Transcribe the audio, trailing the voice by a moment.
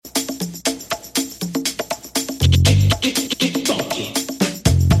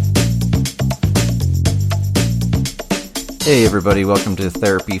Hey everybody, welcome to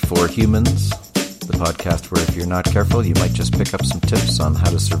Therapy for Humans, the podcast where if you're not careful, you might just pick up some tips on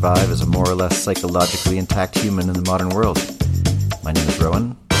how to survive as a more or less psychologically intact human in the modern world. My name is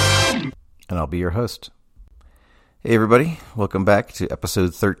Rowan, and I'll be your host. Hey everybody, welcome back to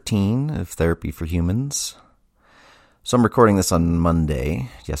episode 13 of Therapy for Humans. So I'm recording this on Monday,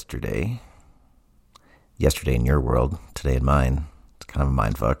 yesterday in your world, today in mine. It's kind of a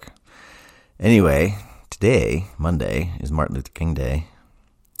mindfuck. Anyway, today, Monday, is Martin Luther King Day.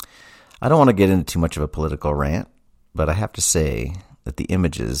 I don't want to get into too much of a political rant, but I have to say that the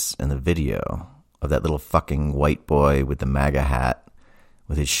images and the video of that little fucking white boy with the MAGA hat,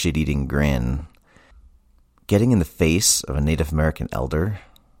 with his shit-eating grin, getting in the face of a Native American elder,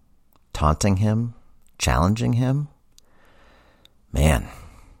 taunting him, challenging him, man,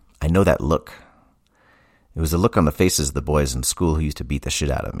 I know that look. It was the look on the faces of the boys in school who used to beat the shit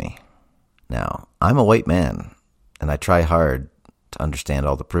out of me. Now, I'm a white man, and I try hard to understand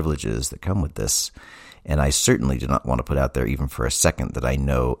all the privileges that come with this, and I certainly do not want to put out there even for a second that I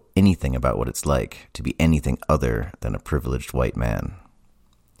know anything about what it's like to be anything other than a privileged white man.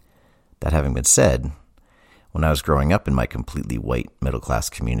 That having been said, when I was growing up in my completely white middle-class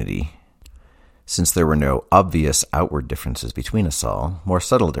community, since there were no obvious outward differences between us all, more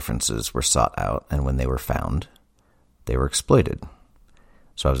subtle differences were sought out, and when they were found, they were exploited.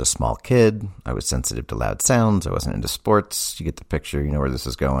 So I was a small kid, I was sensitive to loud sounds, I wasn't into sports, you get the picture, you know where this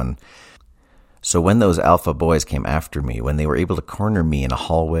is going. So when those alpha boys came after me, when they were able to corner me in a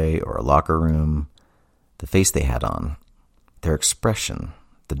hallway or a locker room, the face they had on, their expression,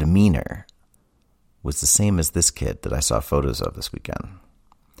 the demeanor, was the same as this kid that I saw photos of this weekend.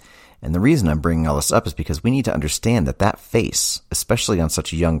 And the reason I'm bringing all this up is because we need to understand that that face, especially on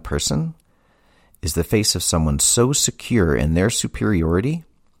such a young person, is the face of someone so secure in their superiority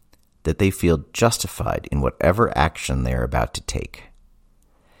that they feel justified in whatever action they are about to take.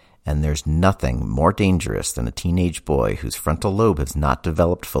 And there's nothing more dangerous than a teenage boy whose frontal lobe has not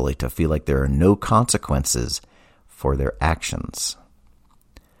developed fully to feel like there are no consequences for their actions.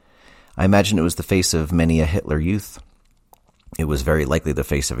 I imagine it was the face of many a Hitler youth. It was very likely the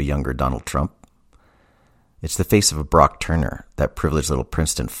face of a younger Donald Trump. It's the face of a Brock Turner, that privileged little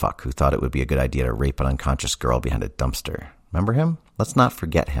Princeton fuck who thought it would be a good idea to rape an unconscious girl behind a dumpster. Remember him? Let's not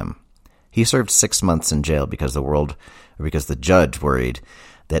forget him. He served 6 months in jail because the judge worried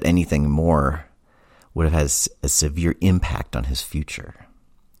that anything more would have had a severe impact on his future.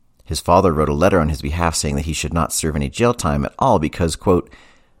 His father wrote a letter on his behalf saying that he should not serve any jail time at all because, quote,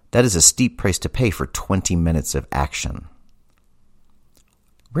 that is a steep price to pay for 20 minutes of action.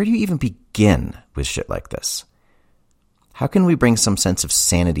 Where do you even begin with shit like this? How can we bring some sense of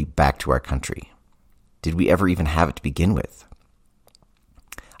sanity back to our country? Did we ever even have it to begin with?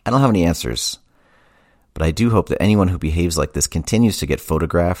 I don't have any answers, but I do hope that anyone who behaves like this continues to get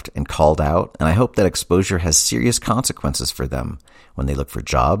photographed and called out, and I hope that exposure has serious consequences for them when they look for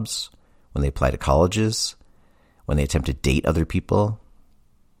jobs, when they apply to colleges, when they attempt to date other people.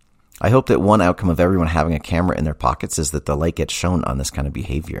 I hope that one outcome of everyone having a camera in their pockets is that the light gets shown on this kind of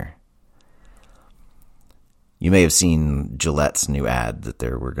behavior. You may have seen Gillette's new ad that they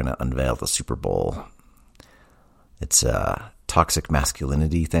were going to unveil the Super Bowl. It's a toxic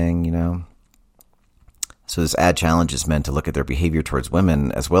masculinity thing, you know? So this ad challenges men to look at their behavior towards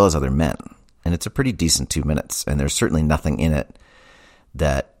women as well as other men. And it's a pretty decent 2 minutes, and there's certainly nothing in it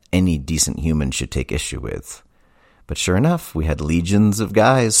that any decent human should take issue with. But sure enough, we had legions of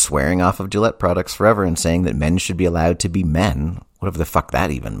guys swearing off of Gillette products forever and saying that men should be allowed to be men, whatever the fuck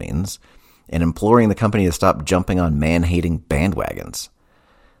that even means, and imploring the company to stop jumping on man-hating bandwagons.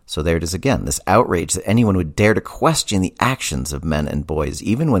 So there it is again, this outrage that anyone would dare to question the actions of men and boys,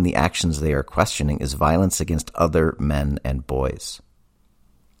 even when the actions they are questioning is violence against other men and boys.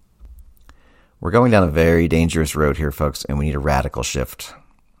 We're going down a very dangerous road here, folks, and we need a radical shift.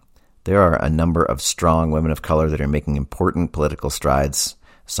 There are a number of strong women of color that are making important political strides.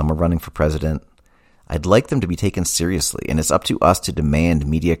 Some are running for president. I'd like them to be taken seriously, and it's up to us to demand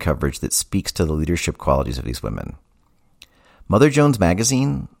media coverage that speaks to the leadership qualities of these women. Mother Jones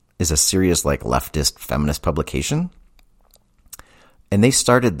Magazine is a serious, leftist feminist publication. And they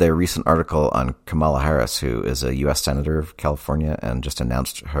started their recent article on Kamala Harris, who is a U.S. Senator of California and just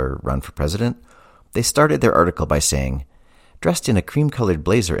announced her run for president. They started their article by saying, dressed in a cream-colored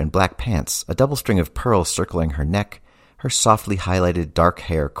blazer and black pants, a double string of pearls circling her neck, her softly highlighted dark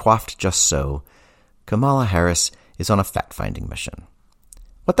hair coiffed just so, Kamala Harris is on a fact-finding mission.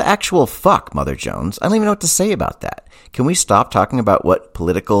 What the actual fuck, Mother Jones? I don't even know what to say about that. Can we stop talking about what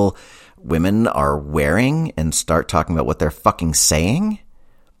political women are wearing and start talking about what they're fucking saying?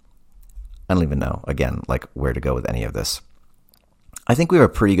 I don't even know, again, where to go with any of this. I think we have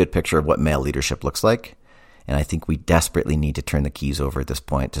a pretty good picture of what male leadership looks like, and I think we desperately need to turn the keys over at this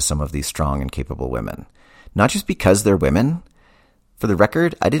point to some of these strong and capable women. Not just because they're women. For the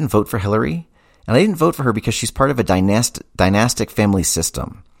record, I didn't vote for Hillary, and I didn't vote for her because she's part of a dynastic family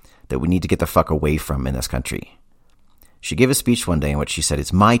system that we need to get the fuck away from in this country. She gave a speech one day in which she said,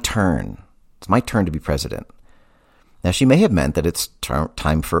 "It's my turn. It's my turn to be president." Now, she may have meant that it's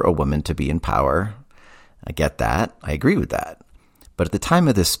time for a woman to be in power. I get that. I agree with that. But at the time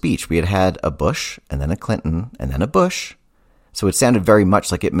of this speech, we had had a Bush, and then a Clinton, and then a Bush. So it sounded very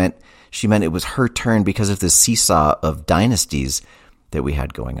much like she meant it was her turn because of this seesaw of dynasties that we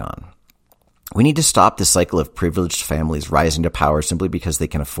had going on. We need to stop this cycle of privileged families rising to power simply because they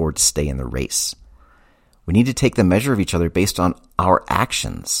can afford to stay in the race. We need to take the measure of each other based on our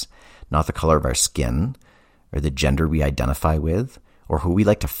actions, not the color of our skin, or the gender we identify with, or who we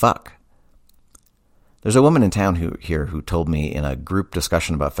like to fuck. There's a woman in town who told me in a group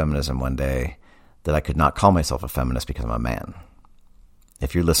discussion about feminism one day that I could not call myself a feminist because I'm a man.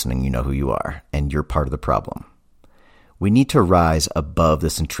 If you're listening, you know who you are, and you're part of the problem. We need to rise above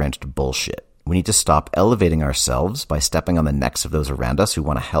this entrenched bullshit. We need to stop elevating ourselves by stepping on the necks of those around us who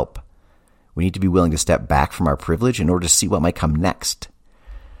want to help. We need to be willing to step back from our privilege in order to see what might come next.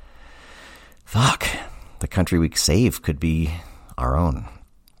 Fuck. The country we save could be our own.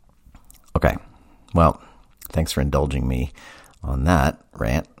 Okay. Well, thanks for indulging me on that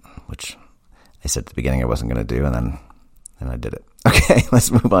rant, which I said at the beginning I wasn't going to do, and then I did it. Okay,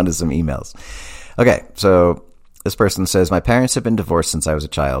 let's move on to some emails. Okay, so this person says, "My parents have been divorced since I was a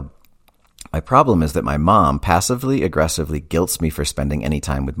child. My problem is that my mom passively, aggressively guilts me for spending any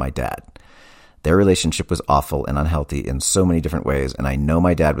time with my dad. Their relationship was awful and unhealthy in so many different ways, and I know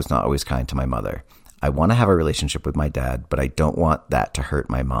my dad was not always kind to my mother. I want to have a relationship with my dad, but I don't want that to hurt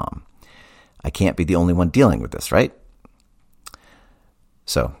my mom. I can't be the only one dealing with this, right?"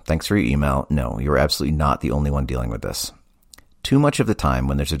 So, thanks for your email. No, you're absolutely not the only one dealing with this. Too much of the time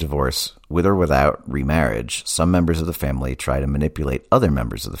when there's a divorce, with or without remarriage, some members of the family try to manipulate other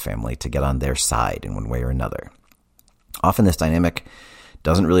members of the family to get on their side in one way or another. Often this dynamic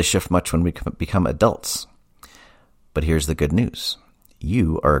doesn't really shift much when we become adults. But here's the good news.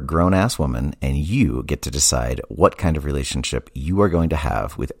 You are a grown-ass woman, and you get to decide what kind of relationship you are going to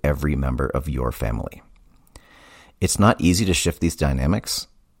have with every member of your family. It's not easy to shift these dynamics,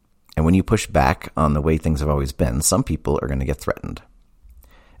 and when you push back on the way things have always been, some people are going to get threatened.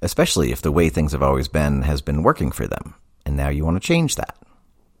 Especially if the way things have always been has been working for them, and now you want to change that.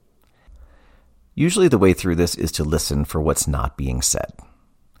 Usually the way through this is to listen for what's not being said.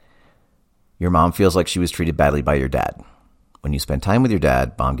 Your mom feels like she was treated badly by your dad. When you spend time with your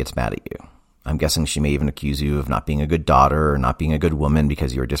dad, mom gets mad at you. I'm guessing she may even accuse you of not being a good daughter or not being a good woman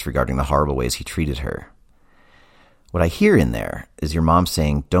because you are disregarding the horrible ways he treated her. What I hear in there is your mom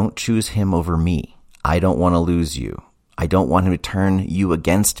saying, "Don't choose him over me. I don't want to lose you. I don't want him to turn you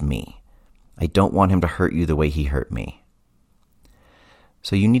against me. I don't want him to hurt you the way he hurt me."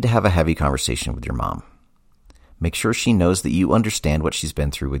 So you need to have a heavy conversation with your mom. Make sure she knows that you understand what she's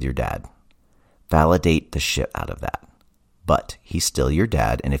been through with your dad. Validate the shit out of that. But he's still your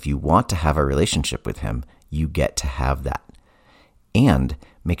dad, and if you want to have a relationship with him, you get to have that. And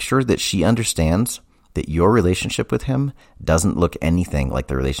make sure that she understands that your relationship with him doesn't look anything like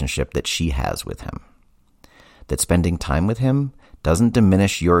the relationship that she has with him. That spending time with him doesn't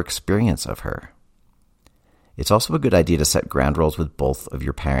diminish your experience of her. It's also a good idea to set ground rules with both of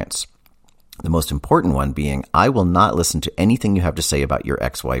your parents. The most important one being, I will not listen to anything you have to say about your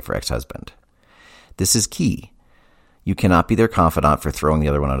ex-wife or ex-husband. This is key. You cannot be their confidant for throwing the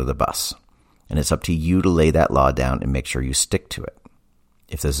other one under the bus. And it's up to you to lay that law down and make sure you stick to it.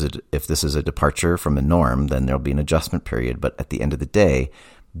 If this is a departure from the norm, then there'll be an adjustment period. But at the end of the day,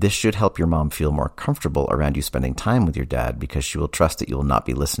 this should help your mom feel more comfortable around you spending time with your dad because she will trust that you will not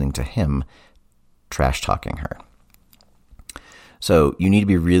be listening to him trash-talking her. So you need to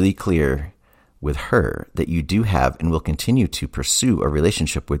be really clear with her that you do have and will continue to pursue a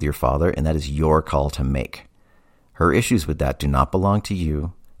relationship with your father, and that is your call to make. Her issues with that do not belong to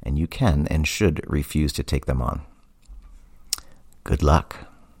you, and you can and should refuse to take them on. Good luck.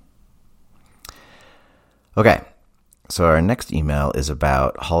 Okay, so our next email is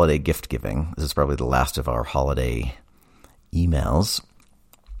about holiday gift giving. This is probably the last of our holiday emails.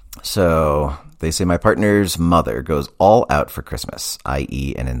 So they say, my partner's mother goes all out for Christmas,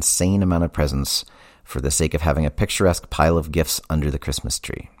 i.e. an insane amount of presents for the sake of having a picturesque pile of gifts under the Christmas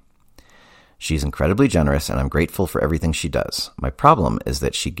tree. She's incredibly generous, and I'm grateful for everything she does. My problem is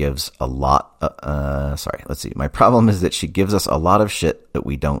that she gives a lot... My problem is that she gives us a lot of shit that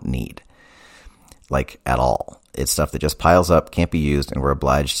we don't need. Like, at all. It's stuff that just piles up, can't be used, and we're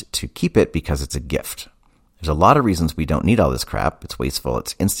obliged to keep it because it's a gift. There's a lot of reasons we don't need all this crap. It's wasteful,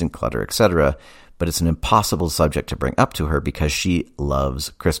 it's instant clutter, etc., but it's an impossible subject to bring up to her because she loves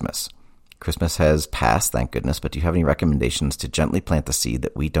Christmas. Christmas has passed, thank goodness, but do you have any recommendations to gently plant the seed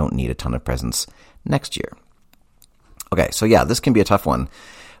that we don't need a ton of presents next year? Okay, so yeah, this can be a tough one.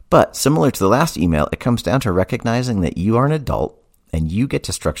 But similar to the last email, it comes down to recognizing that you are an adult and you get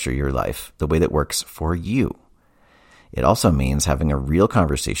to structure your life the way that works for you. It also means having a real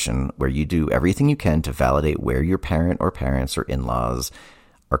conversation where you do everything you can to validate where your parent or parents or in-laws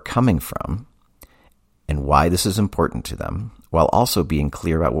are coming from and why this is important to them, while also being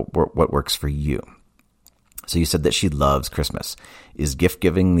clear about what works for you. So you said that she loves Christmas. Is gift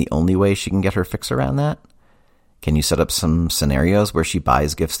giving the only way she can get her fix around that? Can you set up some scenarios where she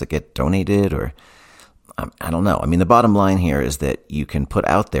buys gifts that get donated? Or I don't know. I mean, the bottom line here is that you can put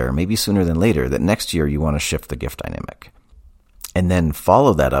out there, maybe sooner than later, that next year you want to shift the gift dynamic. And then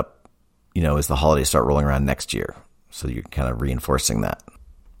follow that up, as the holidays start rolling around next year. So you're kind of reinforcing that.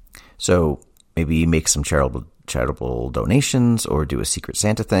 So maybe make some charitable donations or do a Secret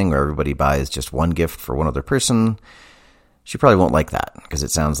Santa thing where everybody buys just one gift for one other person. She probably won't like that because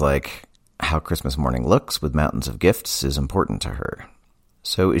it sounds like how Christmas morning looks with mountains of gifts is important to her.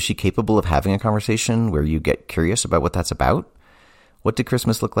 So is she capable of having a conversation where you get curious about what that's about? What did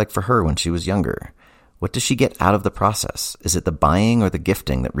Christmas look like for her when she was younger? What does she get out of the process? Is it the buying or the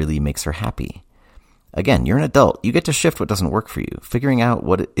gifting that really makes her happy? Again, you're an adult. You get to shift what doesn't work for you. Figuring out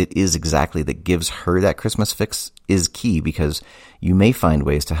what it is exactly that gives her that Christmas fix is key because you may find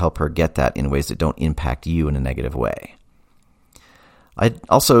ways to help her get that in ways that don't impact you in a negative way. I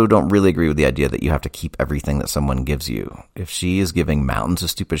also don't really agree with the idea that you have to keep everything that someone gives you. If she is giving mountains of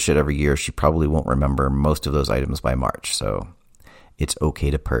stupid shit every year, she probably won't remember most of those items by March. So it's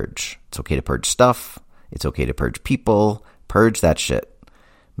okay to purge. It's okay to purge stuff. It's okay to purge people. Purge that shit.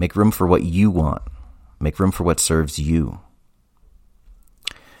 Make room for what you want. Make room for what serves you.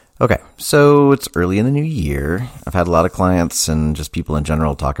 Okay, so it's early in the new year. I've had a lot of clients and just people in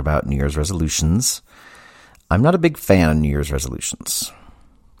general talk about New Year's resolutions. I'm not a big fan of New Year's resolutions.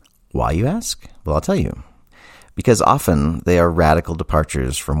 Why, you ask? Well, I'll tell you. Because often they are radical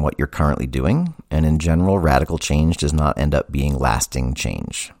departures from what you're currently doing, and in general, radical change does not end up being lasting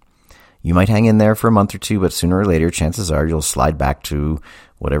change. You might hang in there for a month or two, but sooner or later, chances are you'll slide back to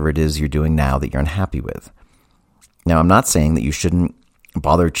whatever it is you're doing now that you're unhappy with. Now, I'm not saying that you shouldn't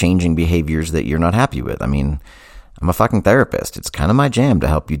bother changing behaviors that you're not happy with. I mean, I'm a fucking therapist. It's kind of my jam to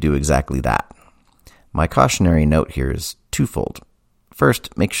help you do exactly that. My cautionary note here is twofold.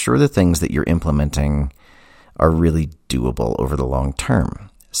 First, make sure the things that you're implementing are really doable over the long term.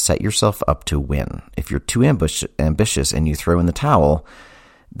 Set yourself up to win. If you're too ambitious and you throw in the towel,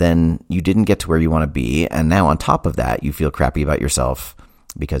 then you didn't get to where you want to be, and now on top of that, you feel crappy about yourself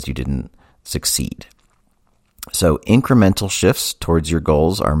because you didn't succeed. So incremental shifts towards your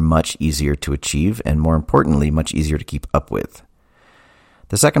goals are much easier to achieve and, more importantly, much easier to keep up with.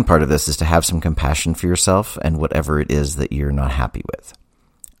 The second part of this is to have some compassion for yourself and whatever it is that you're not happy with.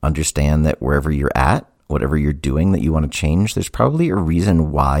 Understand that wherever you're at, whatever you're doing that you want to change, there's probably a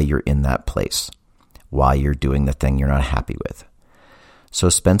reason why you're in that place, why you're doing the thing you're not happy with. So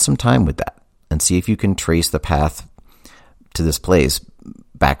spend some time with that and see if you can trace the path to this place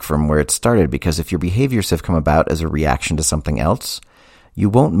back from where it started, because if your behaviors have come about as a reaction to something else, you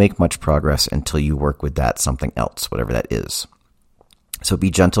won't make much progress until you work with that something else, whatever that is. So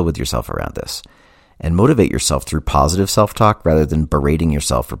be gentle with yourself around this and motivate yourself through positive self-talk rather than berating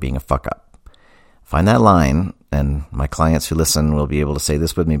yourself for being a fuck-up. Find that line, and my clients who listen will be able to say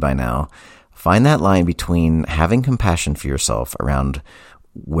this with me by now. Find that line between having compassion for yourself around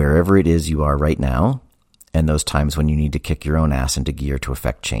wherever it is you are right now and those times when you need to kick your own ass into gear to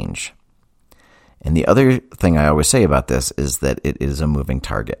effect change. And the other thing I always say about this is that it is a moving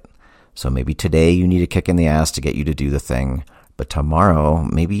target. So maybe today you need a kick in the ass to get you to do the thing, but tomorrow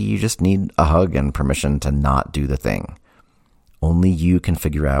maybe you just need a hug and permission to not do the thing. Only you can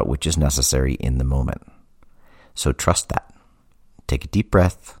figure out which is necessary in the moment. So trust that. Take a deep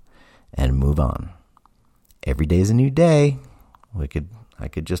breath and move on. Every day is a new day. I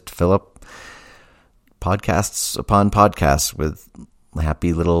could just fill up podcasts upon podcasts with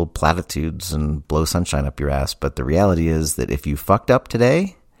happy little platitudes and blow sunshine up your ass. But the reality is that if you fucked up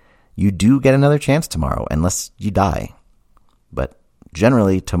today, you do get another chance tomorrow, unless you die. But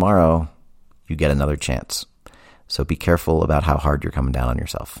generally, tomorrow, you get another chance. So be careful about how hard you're coming down on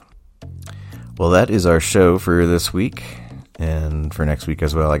yourself. Well, that is our show for this week. And for next week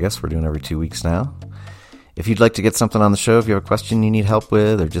as well, I guess. We're doing every 2 weeks now. If you'd like to get something on the show, if you have a question you need help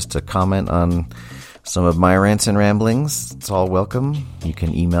with, or just to comment on some of my rants and ramblings. It's all welcome. You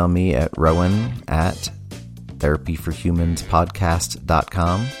can email me at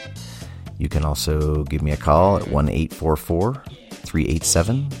rowan@therapyforhumanspodcast.com. You can also give me a call at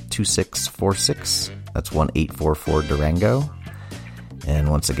 1-844-387-2646. That's 1-844-DURANGO. And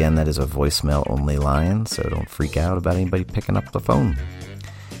once again, that is a voicemail-only line, so don't freak out about anybody picking up the phone.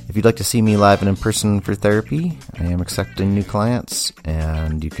 If you'd like to see me live and in person for therapy, I am accepting new clients,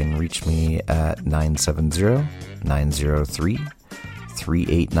 and you can reach me at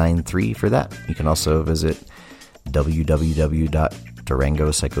 970-903-3893 for that. You can also visit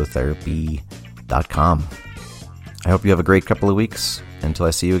www.durangopsychotherapy.com. I hope you have a great couple of weeks. Until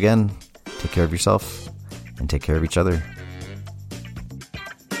I see you again, take care of yourself and take care of each other.